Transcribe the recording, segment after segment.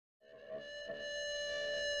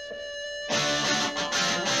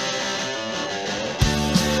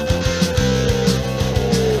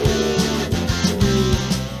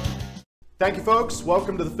Thank you, folks.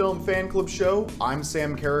 Welcome to the Film Fan Club show. I'm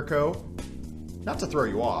Sam Carrico. Not to throw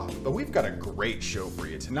you off, but we've got a great show for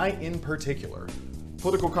you tonight in particular.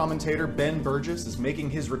 Political commentator Ben Burgis is making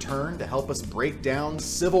his return to help us break down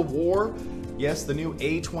Civil War. Yes, the new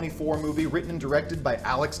A24 movie written and directed by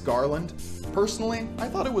Alex Garland. Personally, I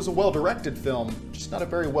thought it was a well-directed film, just not a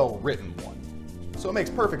very well-written one. So it makes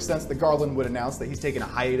perfect sense that Garland would announce that he's taking a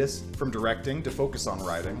hiatus from directing to focus on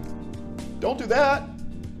writing. Don't do that!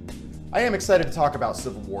 I am excited to talk about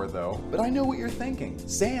Civil War, though, but I know what you're thinking.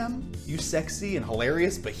 Sam, you sexy and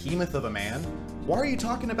hilarious behemoth of a man, why are you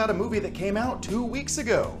talking about a movie that came out 2 weeks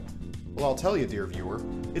ago? Well, I'll tell you, dear viewer,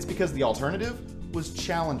 it's because the alternative was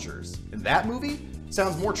Challengers, and that movie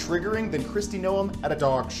sounds more triggering than Kristi Noem at a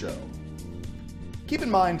dog show. Keep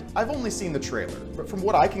in mind, I've only seen the trailer, but from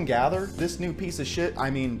what I can gather, this new piece of shit,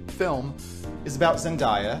 film, is about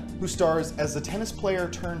Zendaya, who stars as a tennis player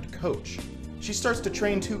turned coach. She starts to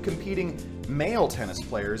train two competing male tennis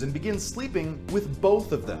players and begins sleeping with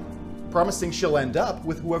both of them, promising she'll end up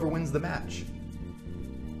with whoever wins the match.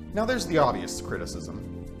 Now there's the obvious criticism.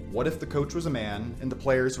 What if the coach was a man and the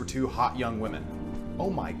players were two hot young women?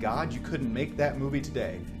 Oh my god, you couldn't make that movie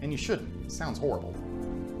today, and you shouldn't. It sounds horrible.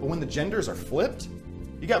 But when the genders are flipped,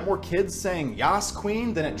 you got more kids saying Yas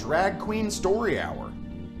Queen than at Drag Queen Story Hour.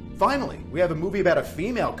 Finally, we have a movie about a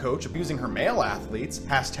female coach abusing her male athletes,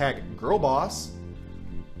 #girlboss.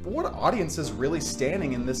 But what audience is really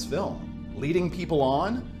standing in this film? Leading people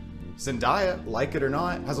on? Zendaya, like it or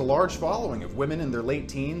not, has a large following of women in their late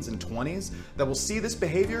teens and 20s that will see this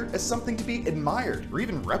behavior as something to be admired or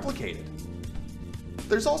even replicated.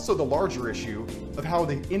 There's also the larger issue of how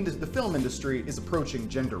the film industry is approaching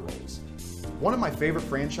gender roles. One of my favorite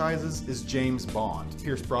franchises is James Bond.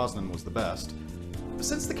 Pierce Brosnan was the best.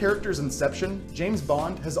 Since the character's inception, James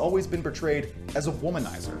Bond has always been portrayed as a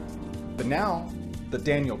womanizer. But now, the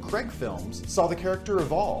Daniel Craig films saw the character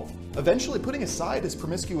evolve, eventually putting aside his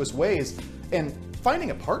promiscuous ways and finding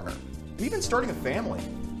a partner, and even starting a family.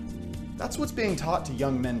 That's what's being taught to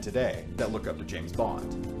young men today that look up to James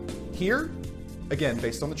Bond. Here, again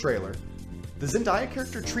based on the trailer, the Zendaya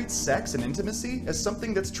character treats sex and intimacy as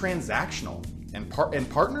something that's transactional, and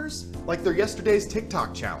partners like their yesterday's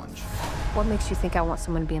TikTok challenge. What makes you think I want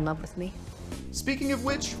someone to be in love with me? Speaking of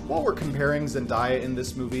which, while we're comparing Zendaya in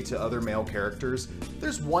this movie to other male characters,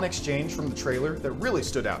 there's one exchange from the trailer that really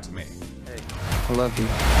stood out to me. Hey, I love you.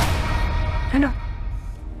 I know.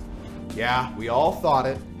 Yeah, we all thought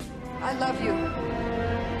it. I love you.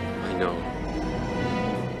 I know.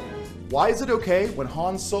 Why is it okay when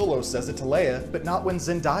Han Solo says it to Leia, but not when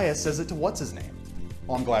Zendaya says it to what's-his-name?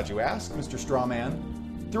 Well, I'm glad you asked, Mr. Strawman.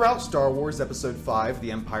 Throughout Star Wars Episode 5, The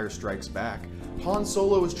Empire Strikes Back, Han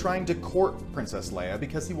Solo is trying to court Princess Leia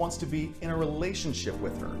because he wants to be in a relationship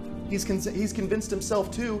with her. He's convinced himself,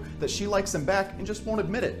 too, that she likes him back and just won't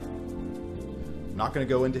admit it. I'm not going to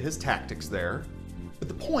go into his tactics there, but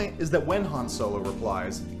the point is that when Han Solo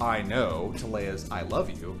replies, "I know," to Leia's "I love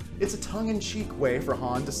you, it's a tongue-in-cheek way for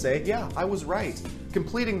Han to say, yeah, I was right,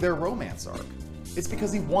 completing their romance arc. It's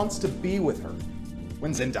because he wants to be with her.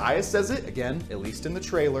 When Zendaya says it, again, at least in the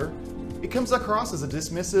trailer, it comes across as a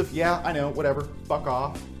dismissive, yeah, I know, whatever, fuck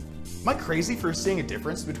off. Am I crazy for seeing a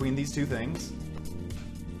difference between these two things?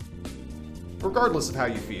 Regardless of how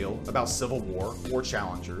you feel about Civil War or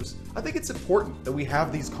Challengers, I think it's important that we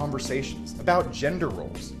have these conversations about gender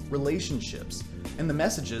roles, relationships, and the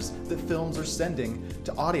messages that films are sending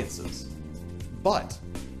to audiences. But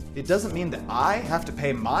it doesn't mean that I have to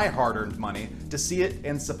pay my hard-earned money to see it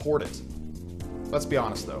and support it. Let's be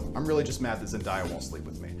honest though, I'm really just mad that Zendaya won't sleep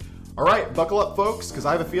with me. Alright, buckle up folks, because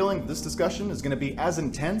I have a feeling this discussion is going to be as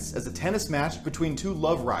intense as a tennis match between two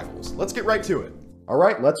love rivals. Let's get right to it.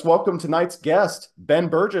 Alright, let's welcome tonight's guest. Ben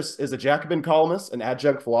Burgis is a Jacobin columnist, an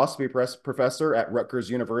adjunct philosophy professor at Rutgers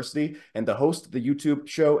University, and the host of the YouTube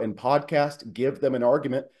show and podcast, Give Them an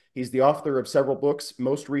Argument. He's the author of several books,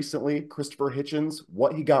 most recently, Christopher Hitchens'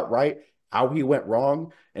 What He Got Right, How He Went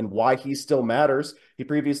Wrong, and Why He Still Matters. He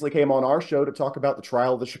previously came on our show to talk about the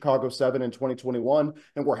trial of the Chicago 7 in 2021,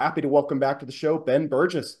 and we're happy to welcome back to the show Ben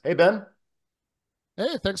Burgis. Hey, Ben.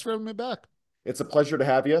 Hey, thanks for having me back. It's a pleasure to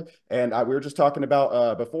have you. And we were just talking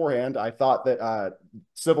about beforehand, I thought that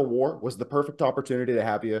Civil War was the perfect opportunity to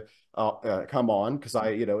have you come on, because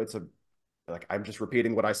I'm just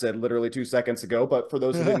repeating what I said literally 2 seconds ago, but for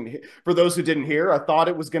those who didn't hear, I thought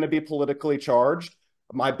it was going to be politically charged.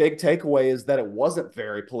 My big takeaway is that it wasn't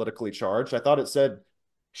very politically charged. I thought it said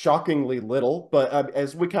shockingly little, but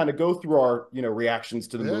as we kind of go through our reactions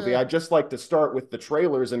to the movie, I'd just like to start with the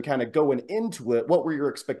trailers and kind of going into it. What were your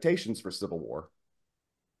expectations for Civil War?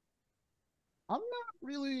 I'm not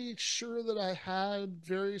really sure that I had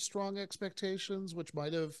very strong expectations, which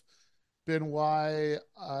might have been why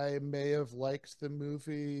I may have liked the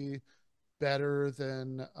movie better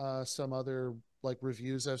than some other like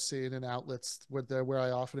reviews I've seen in outlets where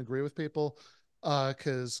I often agree with people,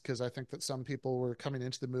 because I think that some people were coming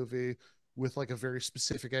into the movie with like a very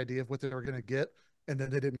specific idea of what they were going to get, and then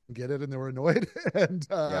they didn't get it and they were annoyed, and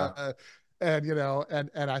Yeah.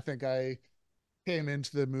 and I think I came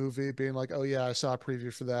into the movie being like, oh yeah, I saw a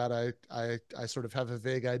preview for that. I sort of have a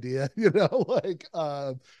vague idea, like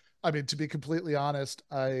I mean, to be completely honest,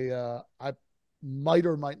 I might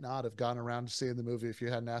or might not have gone around to seeing the movie if you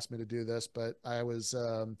hadn't asked me to do this, but I was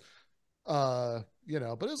but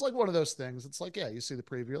it's like one of those things. It's like, yeah, you see the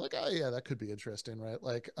preview, you're like, oh yeah, that could be interesting, right?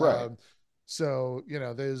 Like Right. so yeah,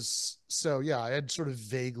 I had sort of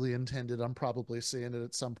vaguely intended on probably seeing it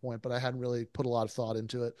at some point, but I hadn't really put a lot of thought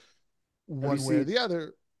into it Have you one way or seen? the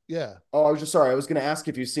other. Yeah. Oh, I was just sorry. I was going to ask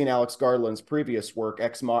if you've seen Alex Garland's previous work,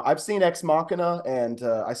 Ex Mach. I've seen Ex Machina, and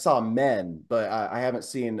I saw Men, but I haven't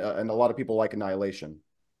seen. And a lot of people like Annihilation.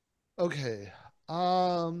 Okay.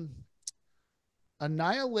 Um,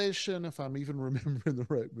 Annihilation, if I'm even remembering the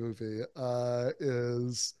right movie,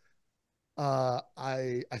 is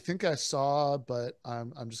I think I saw, but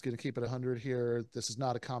I'm just gonna keep it 100 here. This is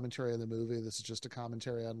not a commentary on the movie. This is just a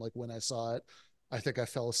commentary on like when I saw it. I think I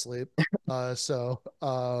fell asleep.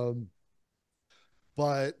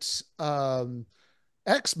 But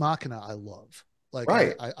Ex Machina I love. Like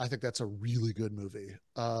Right. I think that's a really good movie.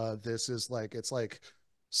 This is like it's like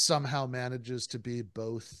somehow manages to be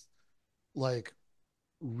both like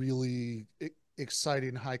really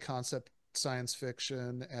exciting high concept science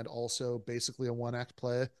fiction and also basically a one act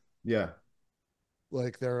play. Yeah.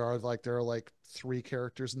 Like there are like three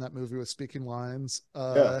characters in that movie with speaking lines,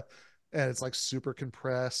 Yeah. and it's like super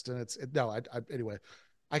compressed, and no, anyway,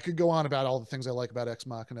 I could go on about all the things I like about Ex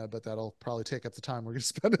Machina, but that'll probably take up the time we're going to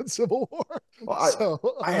spend in Civil War. Well, So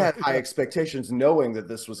I had high yeah. expectations knowing that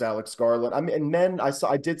this was Alex Garland. I mean, and Men,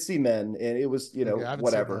 I did see Men, and it was, Okay, I haven't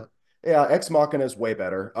seen that. whatever. Yeah, Ex Machina is way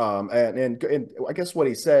better. And I guess what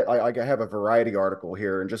he said, I have a Variety article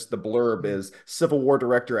here, and just the blurb Mm, is Civil War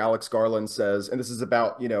director Alex Garland says, and this is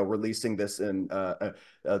about, releasing this in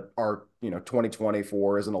our,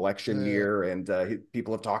 2024 is an election yeah, year, and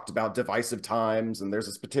people have talked about divisive times, and there's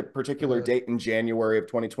this particular yeah, date in January of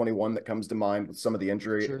 2021 that comes to mind with some of the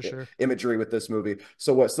injury sure, sure. imagery with this movie.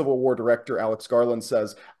 So what Civil War director Alex Garland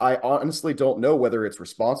says, I honestly don't know whether it's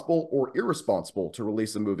responsible or irresponsible to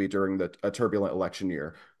release a movie during a turbulent election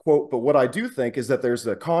year. Quote, but what I do think is that there's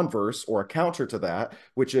a converse or a counter to that,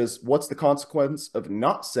 which is what's the consequence of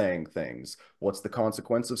not saying things? What's the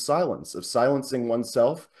consequence of silencing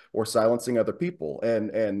oneself or silencing other people?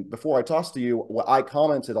 And before I toss to you, well, I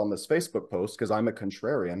commented on this Facebook post because I'm a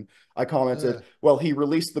contrarian. I commented, well, he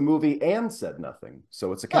released the movie and said nothing,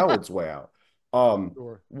 so it's a coward's way out.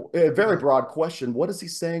 Sure. A very Yeah, broad question. What is he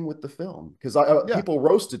saying with the film? Because yeah, people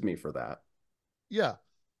roasted me for that. yeah.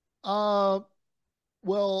 Uh,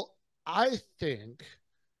 well, I think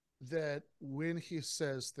that when he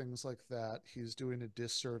says things like that, he's doing a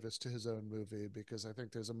disservice to his own movie because I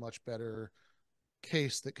think there's a much better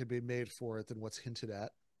case that could be made for it than what's hinted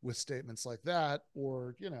at with statements like that.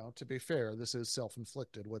 Or, to be fair, this is self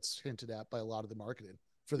inflicted, what's hinted at by a lot of the marketing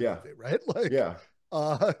for the Yeah, movie, right? Like, yeah,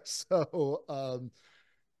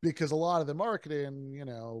 because a lot of the marketing,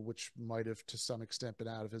 which might have to some extent been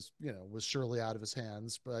out of his, was surely out of his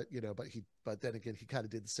hands, but then again, he kind of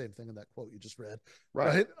did the same thing in that quote you just read,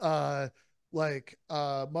 right. right?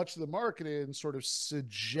 Much of the marketing sort of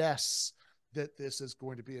suggests that this is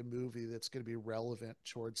going to be a movie that's going to be relevant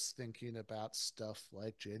towards thinking about stuff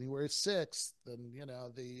like January 6th and,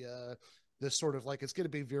 this sort of like, it's going to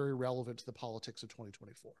be very relevant to the politics of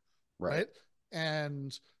 2024. Right. Right.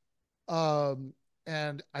 And, um,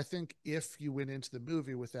 and I think if you went into the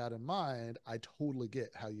movie with that in mind, I totally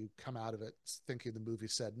get how you come out of it thinking the movie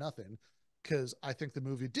said nothing, because I think the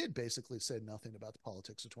movie did basically say nothing about the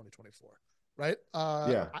politics of 2024, right?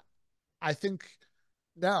 Yeah. I think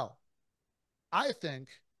now, I think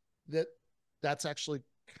that that's actually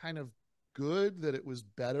kind of good that it was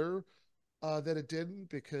better that it didn't,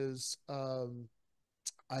 because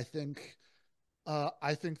I think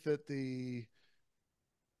I think that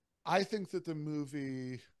the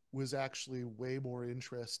movie was actually way more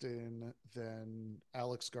interesting than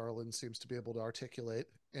Alex Garland seems to be able to articulate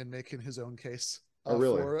in making his own case Oh,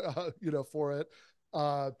 really? for it,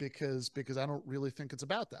 because I don't really think it's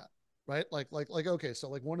about that, right? Like okay, so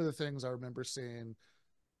like one of the things I remember seeing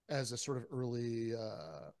as a sort of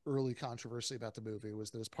early controversy about the movie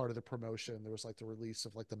was that as part of the promotion there was like the release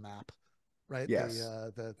of like the map, right? Yes.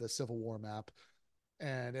 The Civil War map,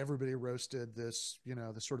 and everybody roasted this,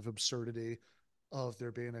 the sort of absurdity of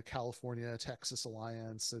there being a California Texas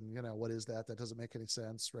alliance, and what is that? That doesn't make any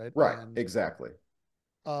sense, right? Right. Exactly.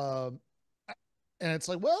 Um, and it's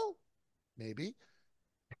like, well, maybe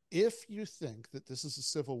if you think that this is a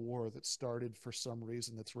civil war that started for some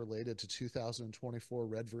reason that's related to 2024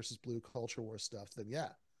 red versus blue culture war stuff, then yeah,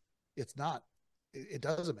 it's not. It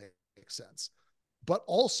doesn't make sense. But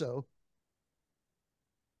also,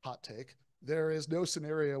 hot take, there is no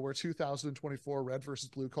scenario where 2024 red versus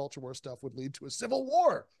blue culture war stuff would lead to a civil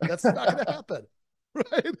war. That's not going to happen,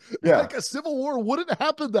 right? Yeah. Like a civil war wouldn't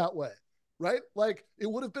happen that way, right? Like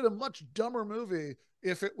it would have been a much dumber movie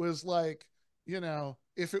if it was like,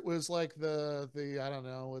 if it was like the I don't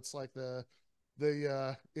know, it's like the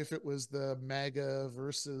if it was the MAGA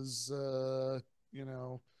versus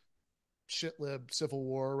shitlib civil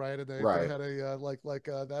war, right? And they Right. had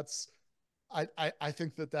a that's I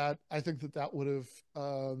think that would have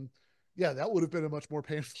that would have been a much more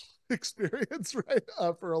painful experience, right?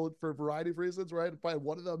 For a variety of reasons, right? Probably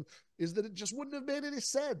one of them is that it just wouldn't have made any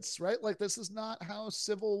sense, right? Like this is not how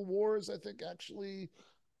civil wars, I think, actually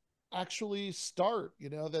start.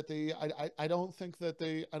 That I don't think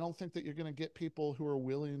that you're going to get people who are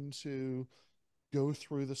willing to go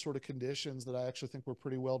through the sort of conditions that I actually think were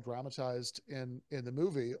pretty well dramatized in the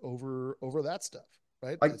movie over that stuff,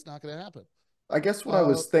 right? I, It's not going to happen. I guess what I Uh,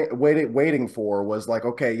 was waiting for was like,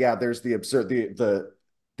 okay, yeah, there's the absurd, the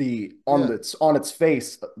yeah, on its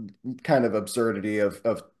face kind of absurdity of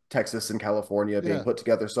Texas and California being yeah. put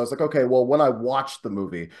together. So I was like, okay, well, when I watch the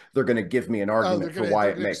movie, they're going to give me an Oh, argument for why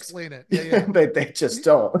they're it gonna makes. explain it. Yeah, yeah, They just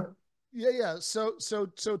don't. yeah. So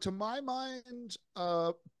to my mind,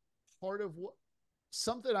 part of what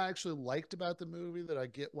something I actually liked about the movie that I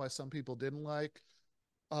get why some people didn't like,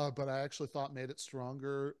 but I actually thought made it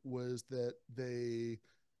stronger was that they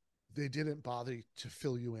didn't bother to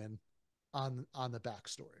fill you in on the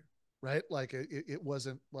backstory, right? Like it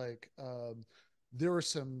wasn't like there were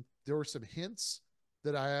some hints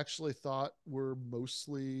that I actually thought were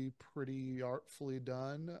mostly pretty artfully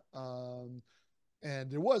done. And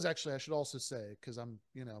there was actually, I should also say, because I'm,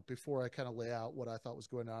 before I kind of lay out what I thought was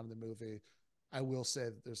going on in the movie, I will say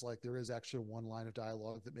that there is actually one line of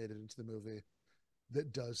dialogue that made it into the movie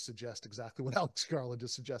that does suggest exactly what Alex Garland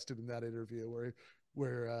has suggested in that interview, where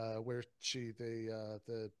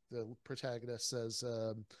the protagonist says,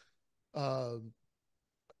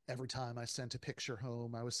 every time I sent a picture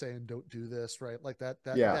home, I was saying, "Don't do this," right? Like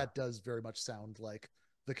Yeah. that does very much sound like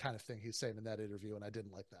the kind of thing he's saying in that interview, and I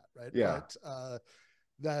didn't like that, right? Yeah. But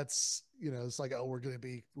that's it's like, oh, we're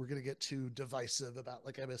gonna get too divisive about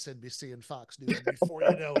like MSNBC and Fox News, and before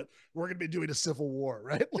you know it, we're gonna be doing a civil war,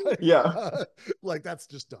 right? Yeah. Like that's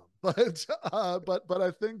just dumb. But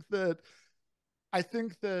I think that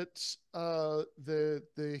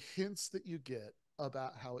the hints that you get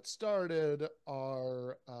about how it started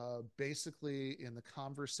are basically in the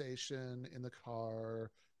conversation in the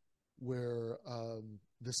car where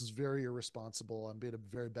this is very irresponsible. I'm being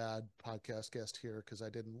a very bad podcast guest here because I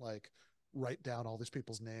didn't like write down all these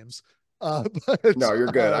people's names. But No, you're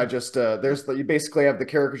good. I just you basically have the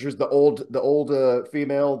caricatures, the old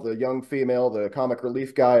female, the young female, the comic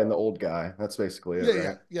relief guy, and the old guy. That's basically it,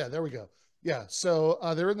 right? yeah. There we go. Yeah. So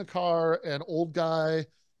they're in the car, and old guy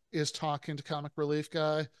is talking to comic relief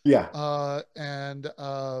guy, Yeah. and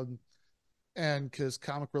because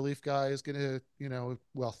comic relief guy is gonna,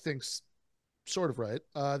 thinks sort of right,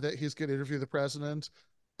 that he's gonna interview the president,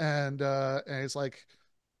 and he's like,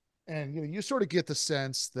 and you sort of get the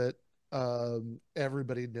sense that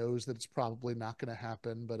everybody knows that it's probably not going to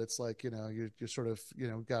happen, but it's like you sort of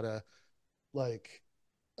gotta like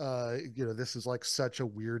this is like such a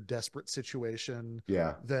weird desperate situation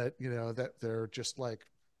Yeah. that that they're just like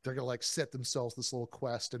they're gonna like set themselves this little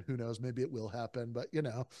quest, and who knows, maybe it will happen, but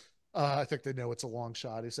I think they know it's a long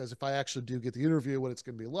shot. He says, if I actually do get the interview, what's it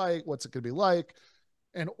going to be like?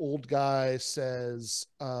 An old guy says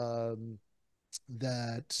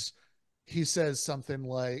that he says something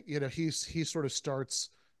like, he sort of starts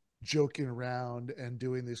joking around and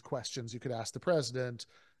doing these questions you could ask the president,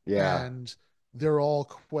 Yeah. and they're all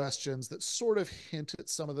questions that sort of hint at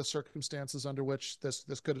some of the circumstances under which this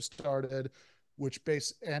could have started,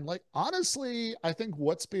 and like honestly, I think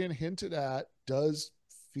what's being hinted at does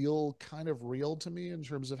feel kind of real to me in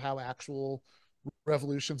terms of how actual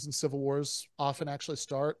revolutions and civil wars often actually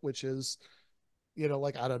start, which is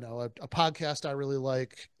like, I don't know, a podcast I really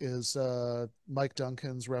like is Mike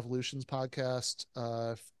Duncan's Revolutions podcast.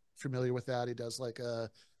 Familiar with that? He does like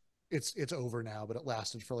it's over now, but it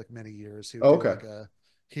lasted for like many years. Okay.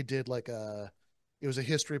 He did like a it was a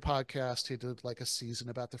history podcast. He did like a season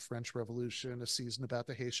about the French Revolution, a season about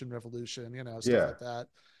the Haitian Revolution, you know, stuff Yeah. like that.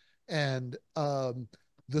 And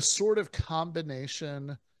the sort of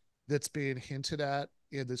combination that's being hinted at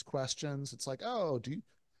in these questions, it's like, oh, do you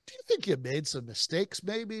think you made some mistakes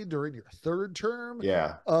maybe during your third term?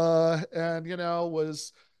 Yeah. And you know,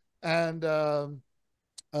 and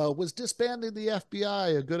was disbanding the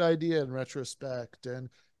FBI a good idea in retrospect? And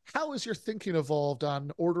how has your thinking evolved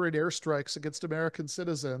on ordering airstrikes against American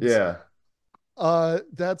citizens? Yeah.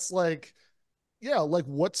 That's like, yeah, like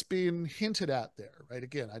what's being hinted at there, right?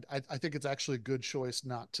 Again, I think it's actually a good choice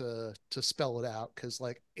not to spell it out, because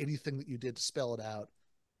like anything that you did to spell it out,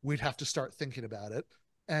 we'd have to start thinking about it,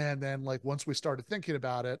 and then like once we started thinking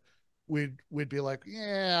about it, we'd be like,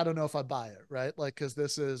 yeah, I don't know if I buy it, right? Like, because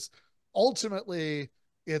this is ultimately,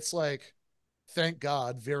 it's like, thank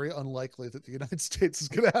God, very unlikely that the United States is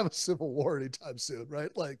going to have a civil war anytime soon, right?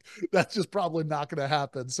 Like, that's just probably not going to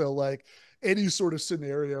happen. So, like, any sort of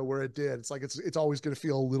scenario where it did, it's like it's always going to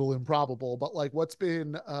feel a little improbable. But like, what's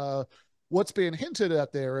being hinted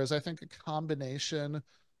at there is, I think, a combination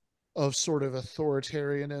of sort of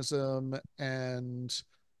authoritarianism and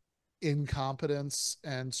incompetence,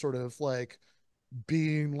 and sort of like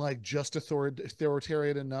being like just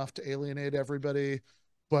authoritarian enough to alienate everybody,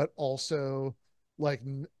 but also like,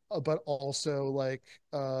 but also like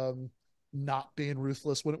not being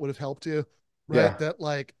ruthless when it would have helped you, right? Yeah. That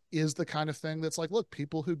like is the kind of thing that's like, look,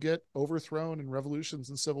 people who get overthrown in revolutions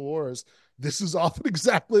and civil wars, this is often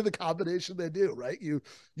exactly the combination they do, right? You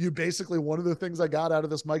basically, one of the things I got out of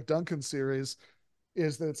this Mike Duncan series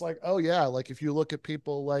is that it's like, oh yeah, like if you look at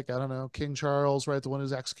people like, I don't know, King Charles, right, the one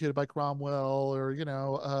who's executed by Cromwell, or you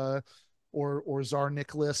know, or Tsar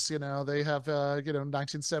Nicholas, you know, they have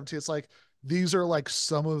 1970. It's like, these are like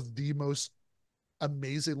some of the most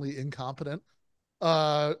amazingly incompetent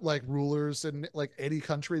like rulers in like any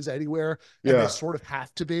countries anywhere, and they Yeah. sort of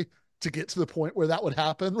have to be to get to the point where that would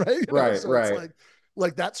happen, right? You know, Right. so it's Right.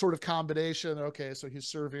 like that sort of combination. Okay, so he's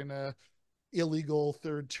serving a illegal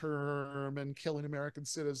third term and killing American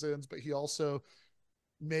citizens, but he also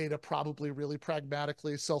made a probably really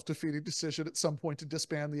pragmatically self-defeating decision at some point to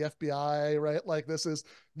disband the FBI, right? Like, this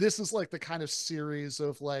is like the kind of series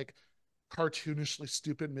of like cartoonishly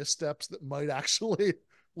stupid missteps that might actually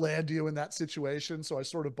land you in that situation. So I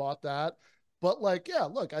sort of bought that. But like, yeah,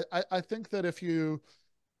 look, I think that if you,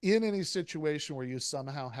 in any situation where you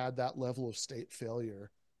somehow had that level of state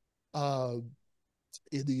failure, uh,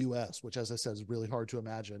 in the US, which, as I said, is really hard to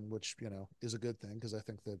imagine, which, you know, is a good thing, because I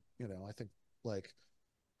think that, you know, like,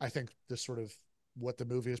 I think this sort of what the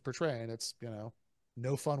movie is portraying, it's, you know,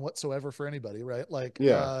 no fun whatsoever for anybody, right? Like,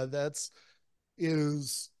 Yeah. that's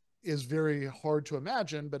is very hard to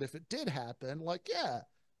imagine. But if it did happen, like, yeah,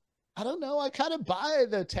 I don't know. I kind of buy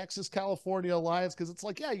the Texas California alliance, because it's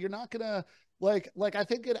like, yeah, you're not gonna like I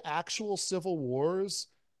think in actual civil wars,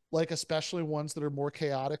 like especially ones that are more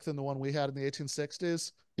chaotic than the one we had in the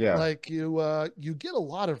 1860s, Yeah. like you get a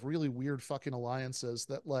lot of really weird fucking alliances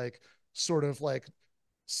that like sort of like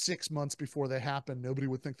 6 months before they happen, nobody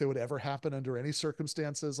would think they would ever happen under any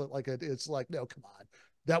circumstances. Like it's like, no, come on,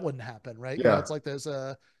 that wouldn't happen, right? You know, Yeah. it's like there's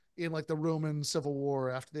a in like the Roman Civil War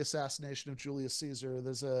after the assassination of Julius Caesar,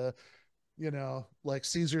 there's a, you know, like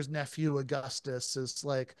Caesar's nephew Augustus is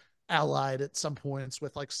like allied at some points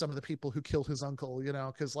with like some of the people who killed his uncle, you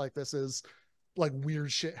know, because like this is like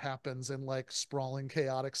weird shit happens in like sprawling,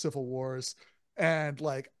 chaotic civil wars. And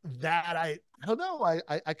like that, I don't know,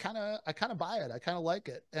 I kind of buy it. I kind of like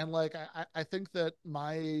it. And like I think that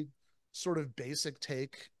my sort of basic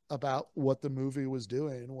take about what the movie was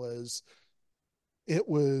doing was, it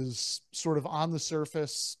was sort of on the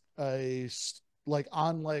surface a, like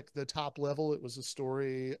on like the top level, it was a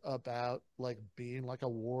story about like being like a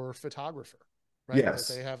war photographer, right? That Yes.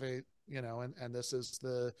 they have a, you know, and this is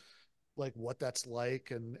the, like what that's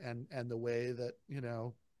like, and the way that, you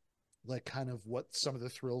know, like kind of what some of the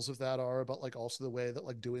thrills of that are, but like also the way that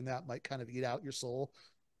like doing that might kind of eat out your soul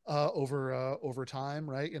over time,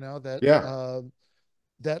 right? You know, that Yeah.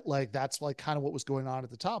 that like that's like kind of what was going on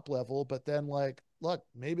at the top level. But then like, look,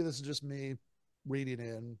 maybe this is just me reading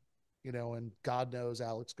in, you know, and God knows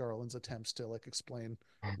Alex Garland's attempts to like explain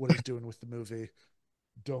what he's doing with the movie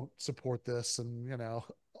don't support this, and you know,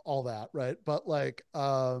 all that, right? But like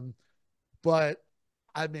but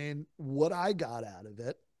I mean, what I got out of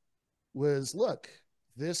it was, look,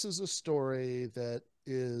 this is a story that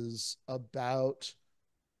is about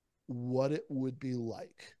what it would be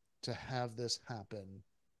like to have this happen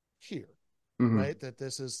here, Hmm. right? That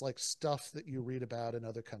this is like stuff that you read about in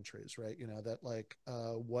other countries, right? You know, that like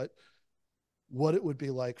what it would be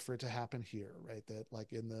like for it to happen here, right? That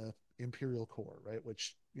like in the imperial core, right?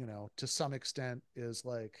 Which, to some extent is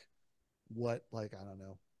like what, like, I don't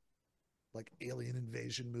know, like alien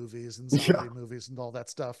invasion movies and Yeah. zombie movies and all that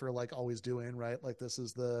stuff are like always doing, right? Like this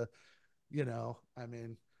is the, I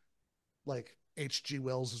mean, like H.G.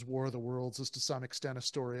 Wells's War of the Worlds is to some extent a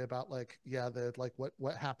story about like, yeah, the like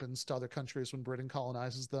what happens to other countries when Britain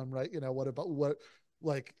colonizes them, right? What about what,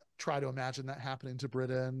 like, try to imagine that happening to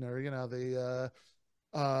Britain, or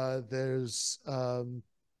there's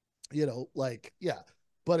like, yeah,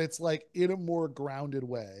 but it's like in a more grounded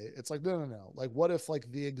way. It's like, no, like what if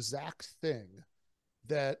like the exact thing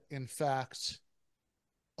that in fact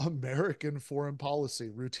American foreign policy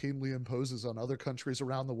routinely imposes on other countries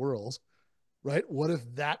around the world, right? What if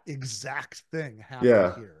that exact thing happened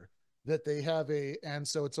Yeah. here? That they have and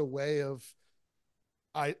so it's a way of,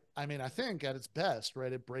 I mean, I think at its best,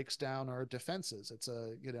 right, it breaks down our defenses. It's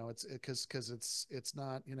a, it's because it's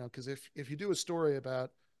not, because if you do a story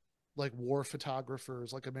about like war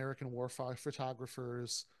photographers, like American war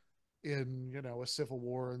photographers in, a civil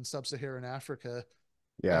war in sub-Saharan Africa,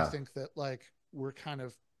 I Yeah. think that like we're kind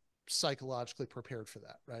of psychologically prepared for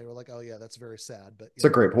that, right? We're like, oh yeah, that's very sad, but It's a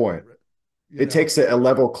great point. you It know, takes it a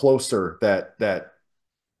level closer that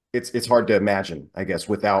it's hard to imagine, I guess,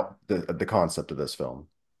 without the concept of this film.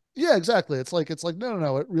 yeah, exactly. It's like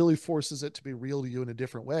no, it really forces it to be real to you in a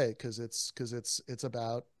different way it's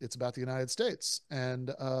about the United States, and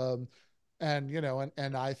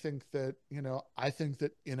and I think that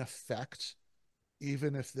in effect,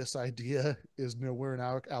 even if this idea is nowhere in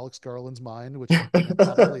Alex Garland's mind, which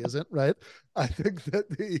probably isn't, right? I think that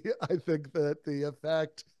the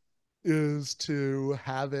effect is to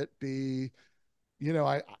have it be,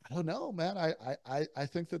 I don't know, man. I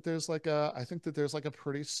think that there's like a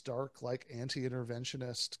pretty stark like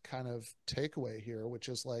anti-interventionist kind of takeaway here, which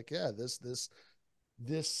is like, yeah,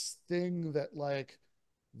 this thing that like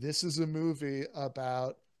this is a movie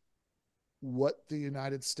about what the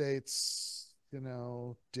United States,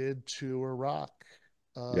 did to Iraq,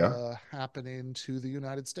 Yeah. happening to the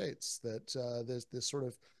United States. That there's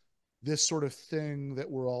this sort of thing that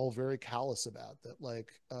we're all very callous about. That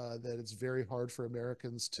like that it's very hard for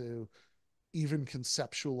Americans to even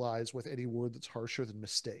conceptualize with any word that's harsher than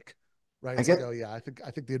mistake. Right? I It's like, get oh yeah, I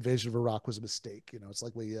think the invasion of Iraq was a mistake. It's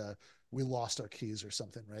like we lost our keys or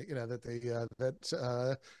something, right? That they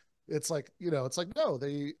that it's like, it's like, no,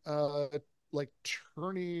 they like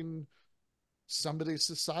turning somebody's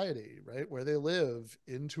society, right, where they live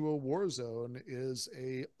into a war zone is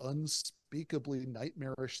a unspeakably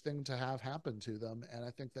nightmarish thing to have happen to them. And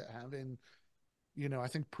I think that having, I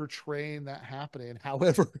think portraying that happening,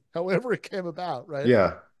 however it came about, right,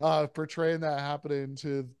 yeah. portraying that happening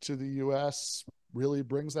to the US really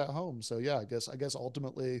brings that home. So yeah, I guess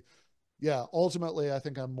ultimately, yeah, ultimately I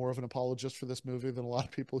think I'm more of an apologist for this movie than a lot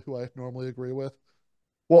of people who I normally agree with.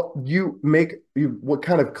 Well, what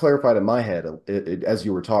kind of clarified in my head as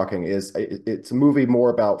you were talking is it's a movie more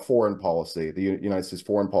about foreign policy, the United States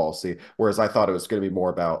foreign policy, whereas I thought it was going to be more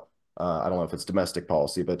about I don't know if it's domestic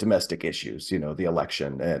policy, but domestic issues, the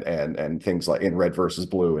election and things like in red versus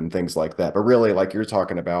blue and things like that. But really, like you're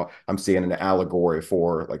talking about, I'm seeing an allegory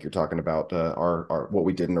for like you're talking about our what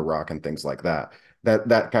we did in Iraq and things like that.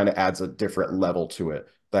 That kind of adds a different level to it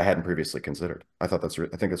that I hadn't previously considered. I think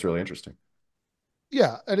that's really interesting.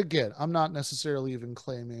 Yeah, and again, I'm not necessarily even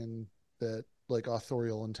claiming that like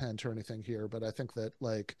authorial intent or anything here, but I think that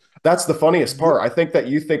like That's the funniest what part. I think that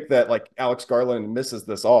you think that like Alex Garland misses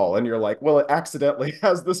this all, and you're like, well, it accidentally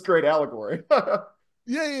has this great allegory.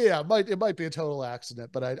 yeah, it might be a total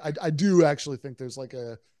accident, but I do actually think there's like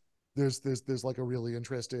a there's like a really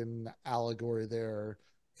interesting allegory there.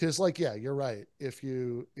 Because like, yeah, you're right. If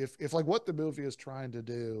like what the movie is trying to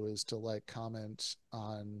do is to like comment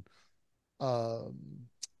um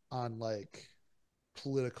on like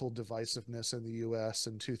political divisiveness in the US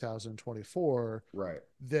in 2024, Right.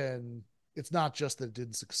 then it's not just that it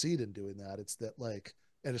didn't succeed in doing that. It's that like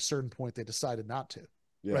at a certain point they decided not to,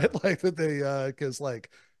 Yeah. right? Like that they, because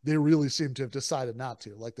like they really seem to have decided not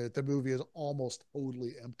to. Like the movie is almost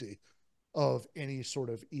totally empty of any sort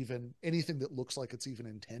of even anything that looks like it's even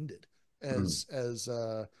intended Mm.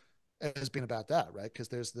 as being about that, right? Because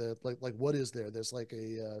there's the like what is there? There's like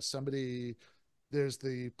a somebody, there's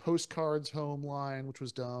the postcards home line, which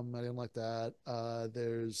was dumb. I didn't like that.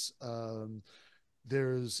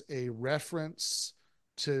 There's a reference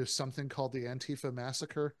to something called the Antifa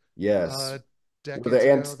massacre Yes. uh decades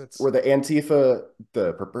ago. That's, Were the Antifa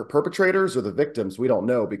the perpetrators or the victims? We don't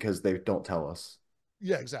know because they don't tell us.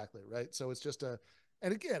 yeah, exactly, right. So it's just a,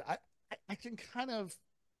 and again, I can kind of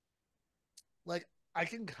like, I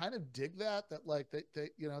can kind of dig that like they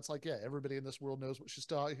it's like, yeah, everybody in this world knows what she's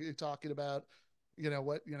talking about.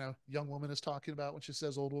 What young woman is talking about when she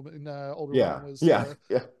says old woman. Older woman Yeah, was yeah,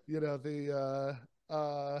 yeah, the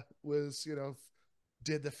was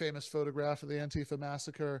did the famous photograph of the Antifa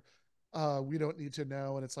massacre. We don't need to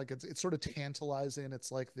know. And it's like it's sort of tantalizing.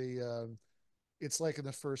 It's like it's like in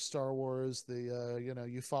the first Star Wars,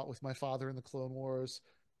 you fought with my father in the Clone Wars,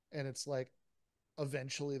 and it's like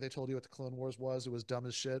eventually they told you what the Clone Wars was. It was dumb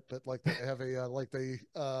as shit, but like they have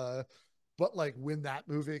a but like when that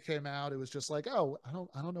movie came out, it was just like, oh, I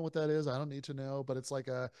don't know what that is. I don't need to know. But it's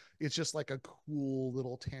just like a cool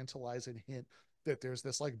little tantalizing hint that there's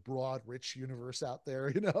this like broad, rich universe out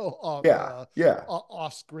there, yeah, yeah.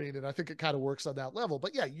 off screen. And I think it kind of works on that level.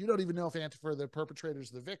 But yeah, you don't even know if Antifa are the perpetrators,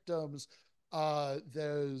 the victims.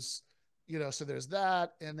 There's, so there's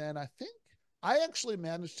that. And then I think I actually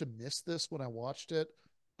managed to miss this when I watched it,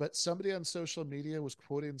 but somebody on social media was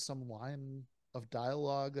quoting some line of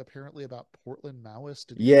dialogue apparently about Portland Maoist.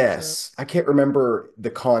 Did you catch that? Yes, I can't remember the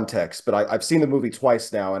context, but I've seen the movie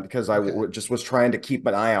twice now, and because Okay. just was trying to keep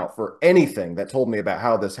an eye out for anything that told me about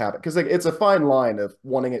how this happened, because like, it's a fine line of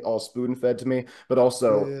wanting it all spoon fed to me, but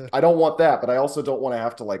also Yeah. I don't want that, but I also don't want to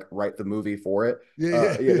have to like write the movie for it.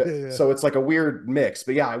 Yeah. Yeah. Yeah. Yeah. So it's like a weird mix.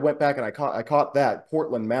 But yeah, I went back and I caught that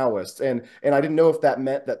Portland Maoist, and I didn't know if that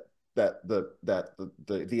meant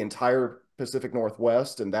the entire Pacific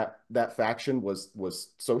Northwest and that faction was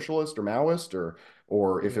socialist or Maoist,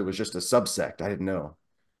 or if it Yeah. was just a subsect. I didn't know.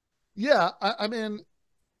 Yeah. I mean,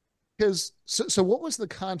 because so what was the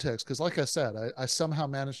context? Because like I said, I somehow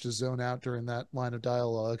managed to zone out during that line of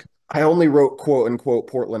dialogue. I only wrote quote unquote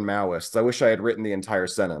Portland Maoists. I wish I had written the entire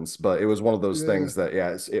sentence, but it was one of those Yeah. things that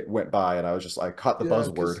it went by, and I caught the Yeah. Because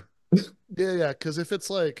buzzword. yeah. Because if it's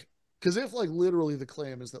like, because if like literally the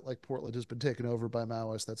claim is that like Portland has been taken over by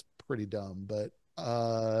Maoists, that's pretty dumb. But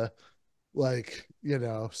like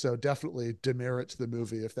so definitely demerit to the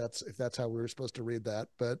movie if that's how we were supposed to read that.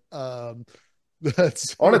 But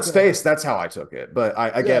that's On its face, that's how I took it. But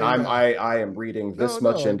yeah, again, yeah. I am reading No, this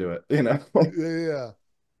much no. into it, you know. Yeah, yeah.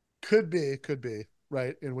 Could be,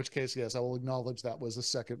 right? In which case, yes, I will acknowledge that was a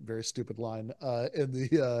second very stupid line in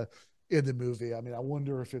the movie. I mean, I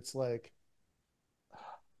wonder if that's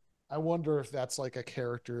like a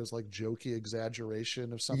character's like jokey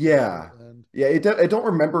exaggeration of something. Yeah. And Yeah, I don't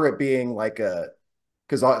remember it being like a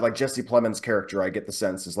because like Jesse Plemons' character, I get the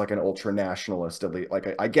sense is like an ultra nationalist. At least,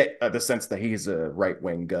 like I get the sense that he's a right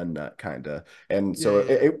wing gun nut kind of, and yeah, so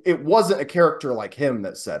yeah, it wasn't a character like him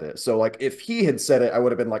that said it. So like if he had said it, I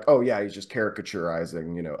would have been like, oh yeah, he's just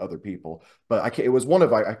caricaturizing other people. But I can't, it was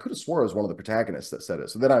I could have swore it was one of the protagonists that said it.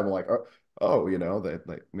 So then I'm like, oh, that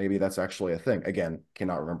like maybe that's actually a thing. Again,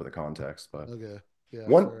 cannot remember the context, but okay, yeah,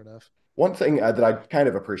 one fair enough. one thing that I kind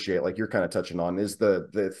of appreciate, like you're kind of touching on, is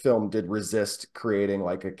the film did resist creating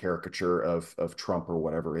like a caricature of Trump or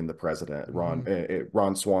whatever in the president. Mm-hmm.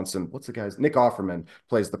 Ron Swanson, what's the guy's Nick Offerman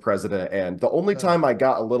plays the president, and the only Uh, time I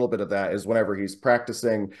got a little bit of that is whenever he's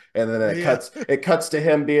practicing, and then yeah, it cuts to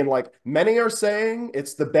him being like, many are saying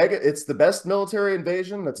it's the best military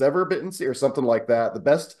invasion that's ever been seen, or something like that, the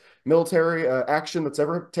best military action that's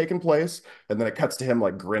ever taken place, and then it cuts to him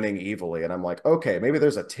like grinning evilly, and I'm like, okay, maybe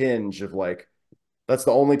there's a tinge of like that's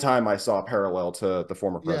the only time I saw a parallel to the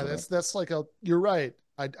former yeah. president. That's like a. You're right.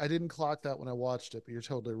 I didn't clock that when I watched it, but you're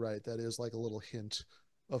totally right. That is like a little hint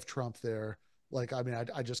of Trump there. Like, I mean,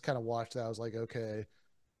 I just kind of watched that. I was like, okay,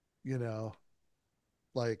 you know,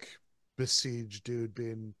 like besieged dude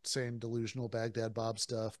being saying delusional Baghdad Bob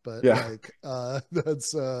stuff, but Yeah, like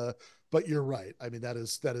that's but you're right. I mean, that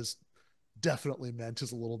is definitely meant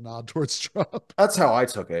as a little nod towards Trump. that's how I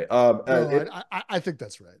took it. No, I think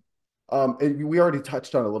that's right. We already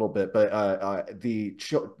touched on it a little bit, but the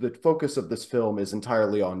focus of this film is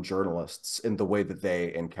entirely on journalists and the way that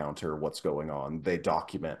they encounter what's going on. They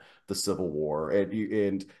document the Civil War,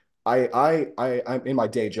 and I'm in my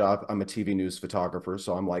day job. I'm a TV news photographer,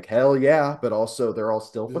 so I'm like, hell yeah! But also, they're all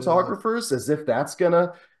still Yeah. photographers, as if that's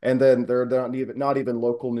gonna. And then they're not even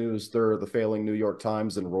local news. They're the failing New York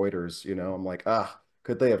Times and Reuters. I'm like,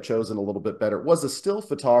 could they have chosen a little bit better? Was a still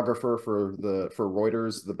photographer for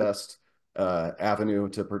Reuters the best avenue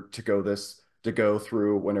to go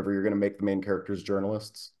through whenever you're going to make the main characters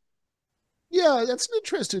journalists? Yeah, that's an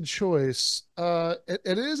interesting choice. It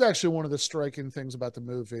is actually one of the striking things about the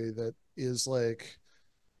movie that is like,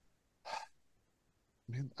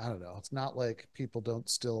 I mean, I don't know. It's not like people don't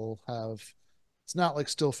still have, it's not like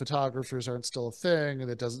still photographers aren't still a thing,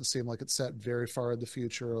 and it doesn't seem like it's set very far in the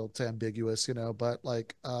future. Or it's ambiguous, but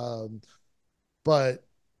like, but,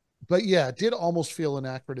 but yeah, it did almost feel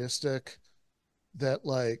anachronistic that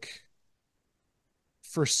like,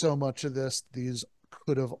 for so much of this, these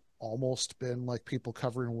could have almost been like people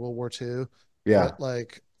covering World War II, Yeah. but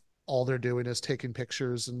like all they're doing is taking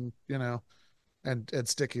pictures and, and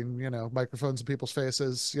sticking, microphones in people's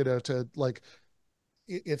faces, to like,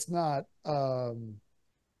 it's not,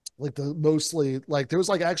 like the mostly like there was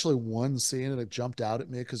like actually one scene and it jumped out at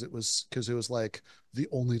me because it was like the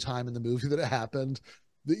only time in the movie that it happened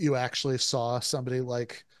that you actually saw somebody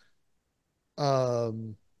like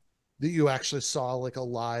um that you actually saw like a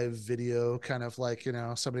live video kind of like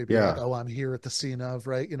somebody being like, Yeah. oh, I'm here at the scene of,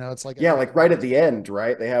 right, it's like Yeah, like everything right at else. the end,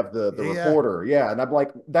 right? They have the Yeah, reporter. Yeah. And I'm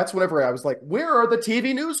like, that's whenever I was like, where are the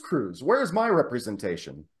TV news crews? Where's my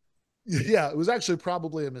representation? yeah, it was actually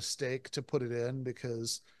probably a mistake to put it in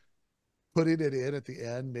because putting it in at the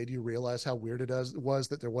end made you realize how weird it was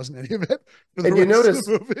that there wasn't any of it for the And you rest of notice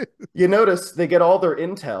the movie. you notice they get all their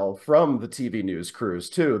intel from the TV news crews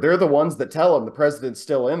too. They're the ones that tell them the president's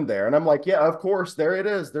still in there. And I'm like, yeah, of course, there it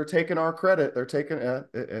is. They're taking our credit. They're taking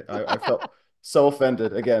I felt so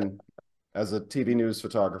offended again as a TV news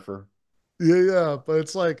photographer. Yeah, but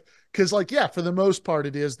it's like because like yeah, for the most part,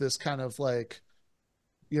 it is this kind of like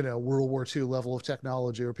World War II level of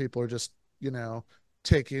technology where people are just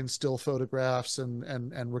taking still photographs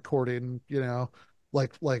and recording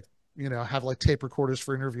like have like tape recorders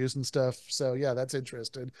for interviews and stuff. So yeah, that's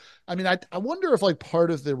interesting. I mean, I wonder if like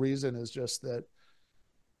part of the reason is just that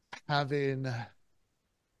having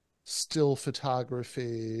still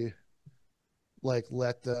photography like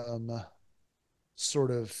let them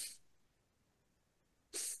sort of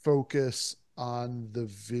focus on the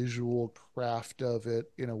visual craft of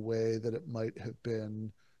it in a way that it might have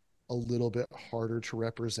been a little bit harder to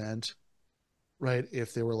represent, right?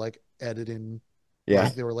 If they were like editing, Yeah.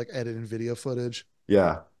 they were like editing video footage.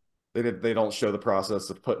 Yeah. They don't show the process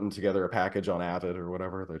of putting together a package on Avid or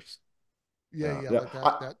whatever. They're just Yeah, yeah, yeah.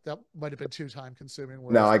 like that might have been too time consuming. No,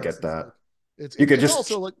 Whereas I this get is that. like it's You it, could it's just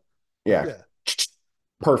also like yeah. yeah,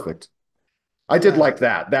 Perfect. I did yeah, like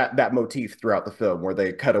that motif throughout the film where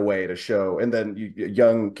they cut away to show, and then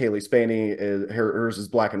young Kaylee Spaney hers is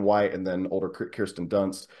black and white, and then older Kirsten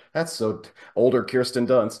Dunst. That's so older Kirsten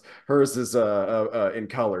Dunst. Hers is in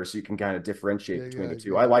color, so you can kind of differentiate yeah, between yeah, the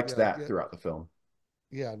two. I yeah, liked yeah, that yeah. throughout the film.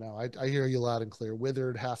 Yeah, no, I hear you loud and clear.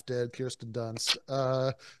 Withered, half dead, Kirsten Dunst.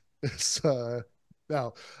 It's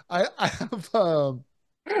no, I have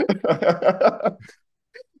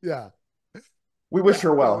yeah, We wish yeah,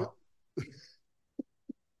 her no, well.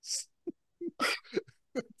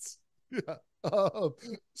 yeah. Um,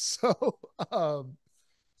 so um,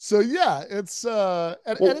 so yeah, it's and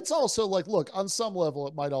Well, it's also like, look, on some level,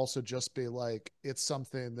 it might also just be like it's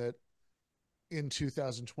something that in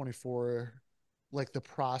 2024, like the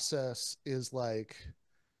process is like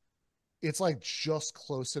it's like just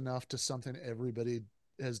close enough to something everybody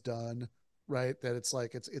has done, right? That it's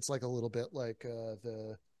like a little bit like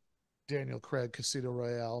the Daniel Craig Casino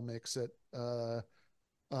Royale makes it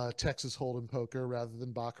Texas Hold'em poker rather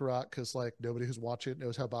than Baccarat because like nobody who's watching it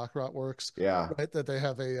knows how Baccarat works, yeah, right? That they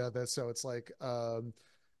have a that so it's like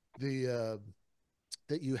the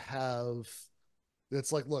that you have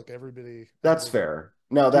it's like look that's everybody's fair.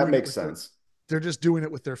 No, that doing it makes with their sense. they're just doing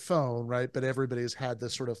it with their phone, right? But everybody's had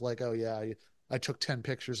this sort of like, oh yeah, I took 10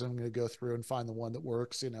 pictures and I'm going to go through and find the one that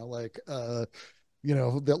works, like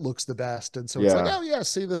that looks the best. And so it's like, Yeah. oh yeah,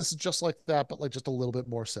 see, this is just like that, but like just a little bit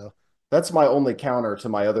more so. That's my only counter to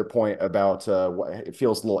my other point about it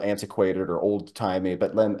feels a little antiquated or old timey.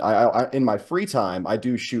 But then in my free time, I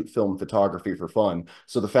do shoot film photography for fun.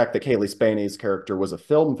 So the fact that Kaylee Spaney's character was a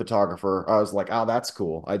film photographer, I was like, oh, that's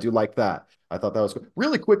cool. I do like that. I thought that was cool.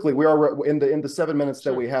 Really quickly. We are in the 7 minutes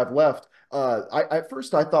that Sure. we have left. At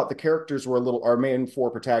first I thought the characters were a little, our main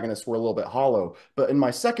four protagonists were a little bit hollow, but in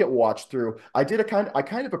my second watch through, I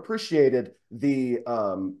kind of appreciated the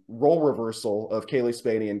role reversal of Kaylee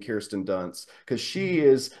Spaney and Kirsten Dunst because she Mm-hmm.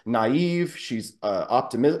 is naive, she's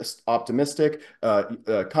optimistic.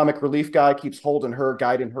 Comic relief guy keeps holding her,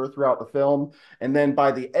 guiding her throughout the film, and then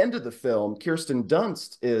by the end of the film, Kirsten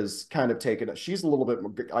Dunst is kind of taking it. She's a little bit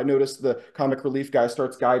more. I noticed the comic relief guy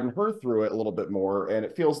starts guiding her through it a little bit more, and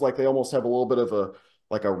it feels like they almost have a little bit of a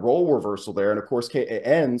like a role reversal there. And of course, it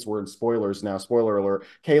ends. We're in spoilers now. Spoiler alert.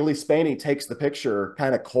 Kaylee Spaney takes the picture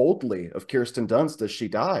kind of coldly of Kirsten Dunst as she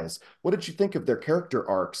dies. What did you think of their character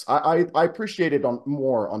arcs? I appreciated on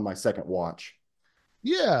more on my second watch.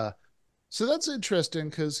 Yeah. So that's interesting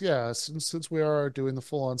because yeah, since we are doing the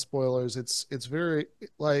full on spoilers, it's very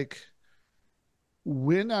like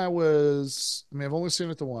when I mean, I've only seen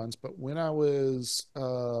it the once, but when I was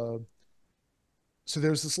so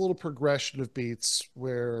there's this little progression of beats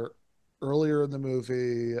where earlier in the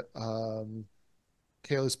movie,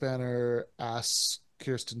 Kaylee Spanner asks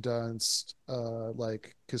Kirsten Dunst,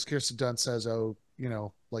 like, because Kirsten Dunst says, "Oh,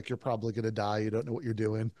 like you're probably gonna die. You don't know what you're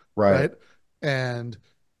doing, Right. right?" And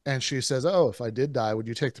she says, "Oh, if I did die, would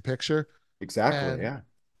you take the picture?" Exactly. And Yeah.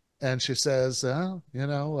 she says,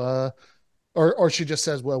 or she just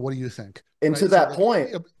says, "Well, what do you think?" And to Right? So that like point,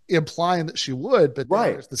 implying that she would, but then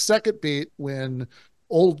right. there's the second beat when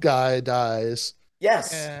old guy dies,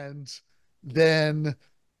 Yes. and then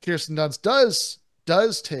Kirsten Dunst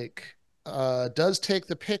does take does take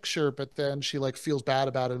the picture, but then she like feels bad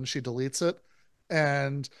about it and she deletes it.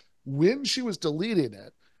 And when she was deleting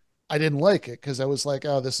it, I didn't like it because I was like,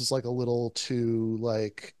 oh, this is like a little too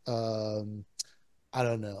like I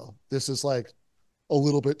don't know. This is like a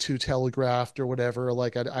little bit too telegraphed or whatever.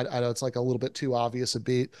 Like I know it's like a little bit too obvious a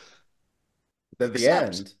beat. At the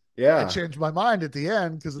Except end. I Yeah. changed my mind at the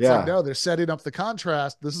end because it's like, Yeah. no, they're setting up the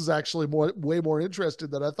contrast. This is actually way more interesting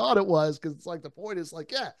than I thought it was. Because it's like the point is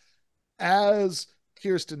like, yeah, as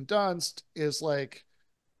Kirsten Dunst is like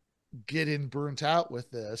getting burnt out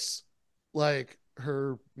with this, like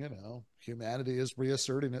her, humanity is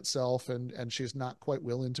reasserting itself, and she's not quite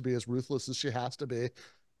willing to be as ruthless as she has to be,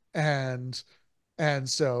 and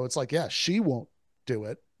so it's like, yeah, she won't do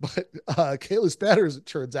it, but Kaylee Spatter, as it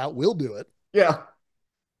turns out, will do it. Yeah.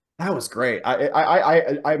 That was great.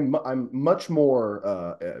 I'm much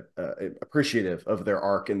more appreciative of their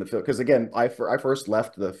arc in the film because again, I first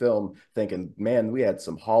left the film thinking, man, we had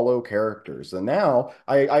some hollow characters, and now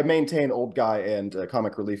I maintain old guy and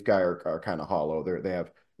comic relief guy are kind of hollow. They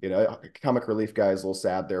have comic relief guy is a little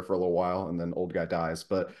sad there for a little while, and then old guy dies.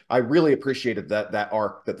 But I really appreciated that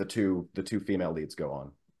arc that the two female leads go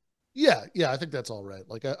on. Yeah, I think that's all right.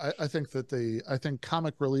 Like I think that I think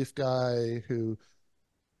comic relief guy who,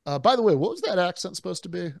 by the way, what was that accent supposed to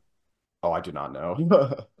be? Oh, I do not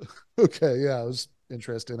know. Okay, yeah, it was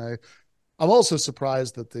interesting. I'm also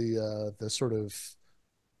surprised that the sort of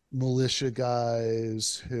militia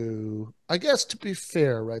guys who, I guess, to be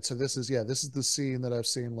fair, right? So this is the scene that I've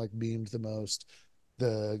seen like memed the most.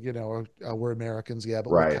 The we're Americans, yeah,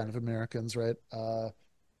 but what Right. kind of Americans, right?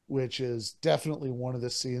 Which is definitely one of the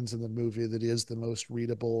scenes in the movie that is the most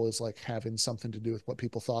readable, is like having something to do with what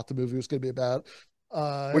people thought the movie was going to be about.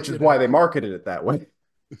 Which is why they marketed it that way.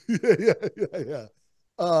 Yeah.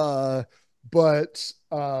 Uh, but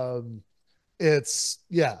it's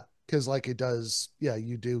yeah, because like it does, yeah,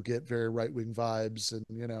 you do get very right wing vibes, and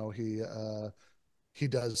he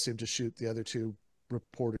does seem to shoot the other two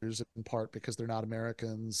reporters in part because they're not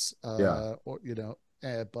Americans, Yeah. or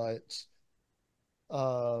but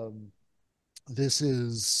um, this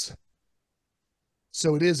is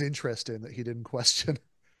so it is interesting that he didn't question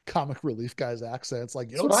comic relief guy's accents. Like,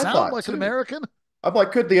 you That's what don't I sound thought like an too. American. I'm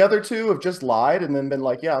like, could the other two have just lied and then been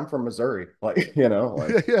like, yeah, I'm from Missouri? Like,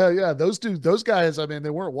 like, Yeah. Those guys, I mean, they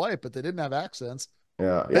weren't white, but they didn't have accents.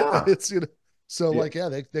 yeah, yeah. It's so Yeah. like, yeah,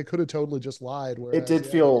 they could have totally just lied. It Whereas, did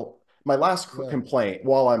yeah, they feel my last yeah. complaint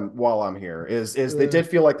while I'm here is they Uh, did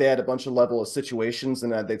feel like they had a bunch of level of situations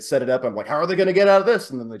and they'd set it up. I'm like, how are they going to get out of this?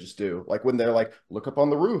 And then they just do, like when they're like, look up on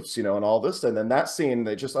the roofs, and all this. And then that scene,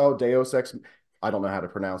 they just, oh, Deus Ex, I don't know how to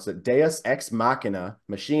pronounce it, Deus Ex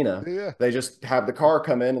Machina. yeah. They just have the car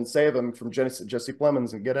come in and save them from Jesse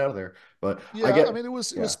Plemons and get out of there. But I Yeah, I get, mean, it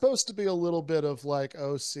was yeah, supposed to be a little bit of like,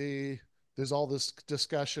 oh, see, there's all this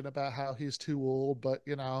discussion about how he's too old, but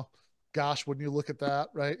gosh, when you look at that,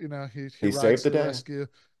 right? He he rides saved to the the day. rescue,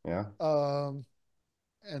 Yeah, um,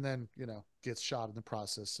 and then gets shot in the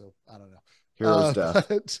process. So I don't know, hero's death.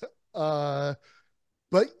 but uh,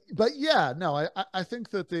 but yeah, no, I think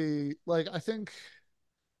that the like I think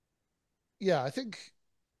yeah, I think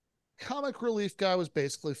comic relief guy was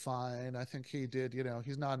basically fine. I think he did,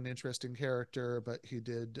 he's not an interesting character, but he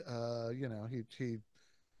did,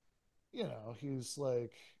 he's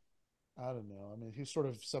like, I don't know. I mean, he's sort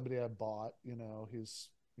of somebody I bought, he's,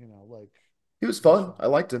 like, He was he's fun. I fine.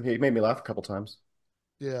 liked him. He made me laugh a couple times.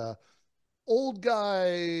 Yeah. Old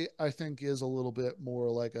guy, I think, is a little bit more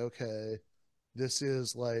like, okay, this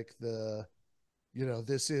is like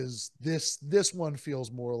this one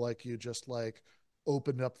feels more like you just like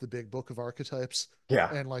opened up the big book of archetypes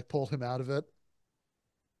Yeah. and like pulled him out of it.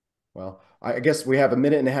 Well, I guess we have a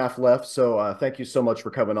minute and a half left. So thank you so much for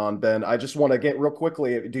coming on, Ben. I just want to get real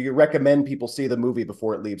quickly. Do you recommend people see the movie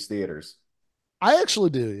before it leaves theaters? I actually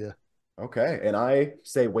do, yeah. Okay. And I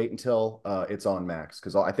say wait until it's on Max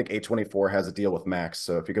because I think A24 has a deal with Max.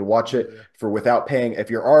 So if you could watch it Yeah. for without paying, if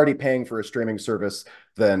you're already paying for a streaming service,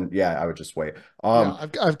 then yeah, I would just wait. Yeah,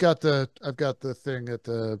 I've got the thing at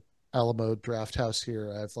the Alamo Draft House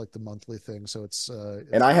here. I have like the monthly thing, so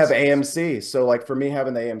and I have AMC. So like for me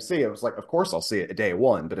having the AMC, it was like, of course I'll see it day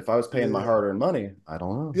one. But if I was paying my hard-earned money, I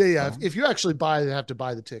don't know. Yeah. If you actually have to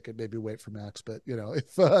buy the ticket, maybe wait for Max. But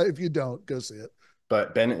if you don't, go see it.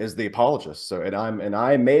 But Ben is the apologist. So and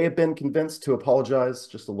I may have been convinced to apologize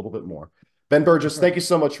just a little bit more. Ben Burgis, thank you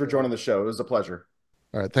so much for joining the show. It was a pleasure.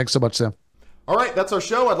 All right. Thanks so much, Sam. All right, that's our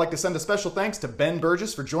show. I'd like to send a special thanks to Ben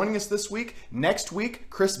Burgis for joining us this week. Next week,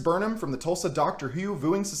 Chris Burnham from the Tulsa Doctor Who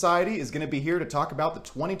Viewing Society is going to be here to talk about the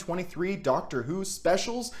 2023 Doctor Who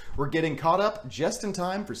specials. We're getting caught up just in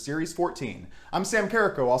time for Series 14. I'm Sam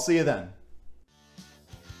Carrico. I'll see you then.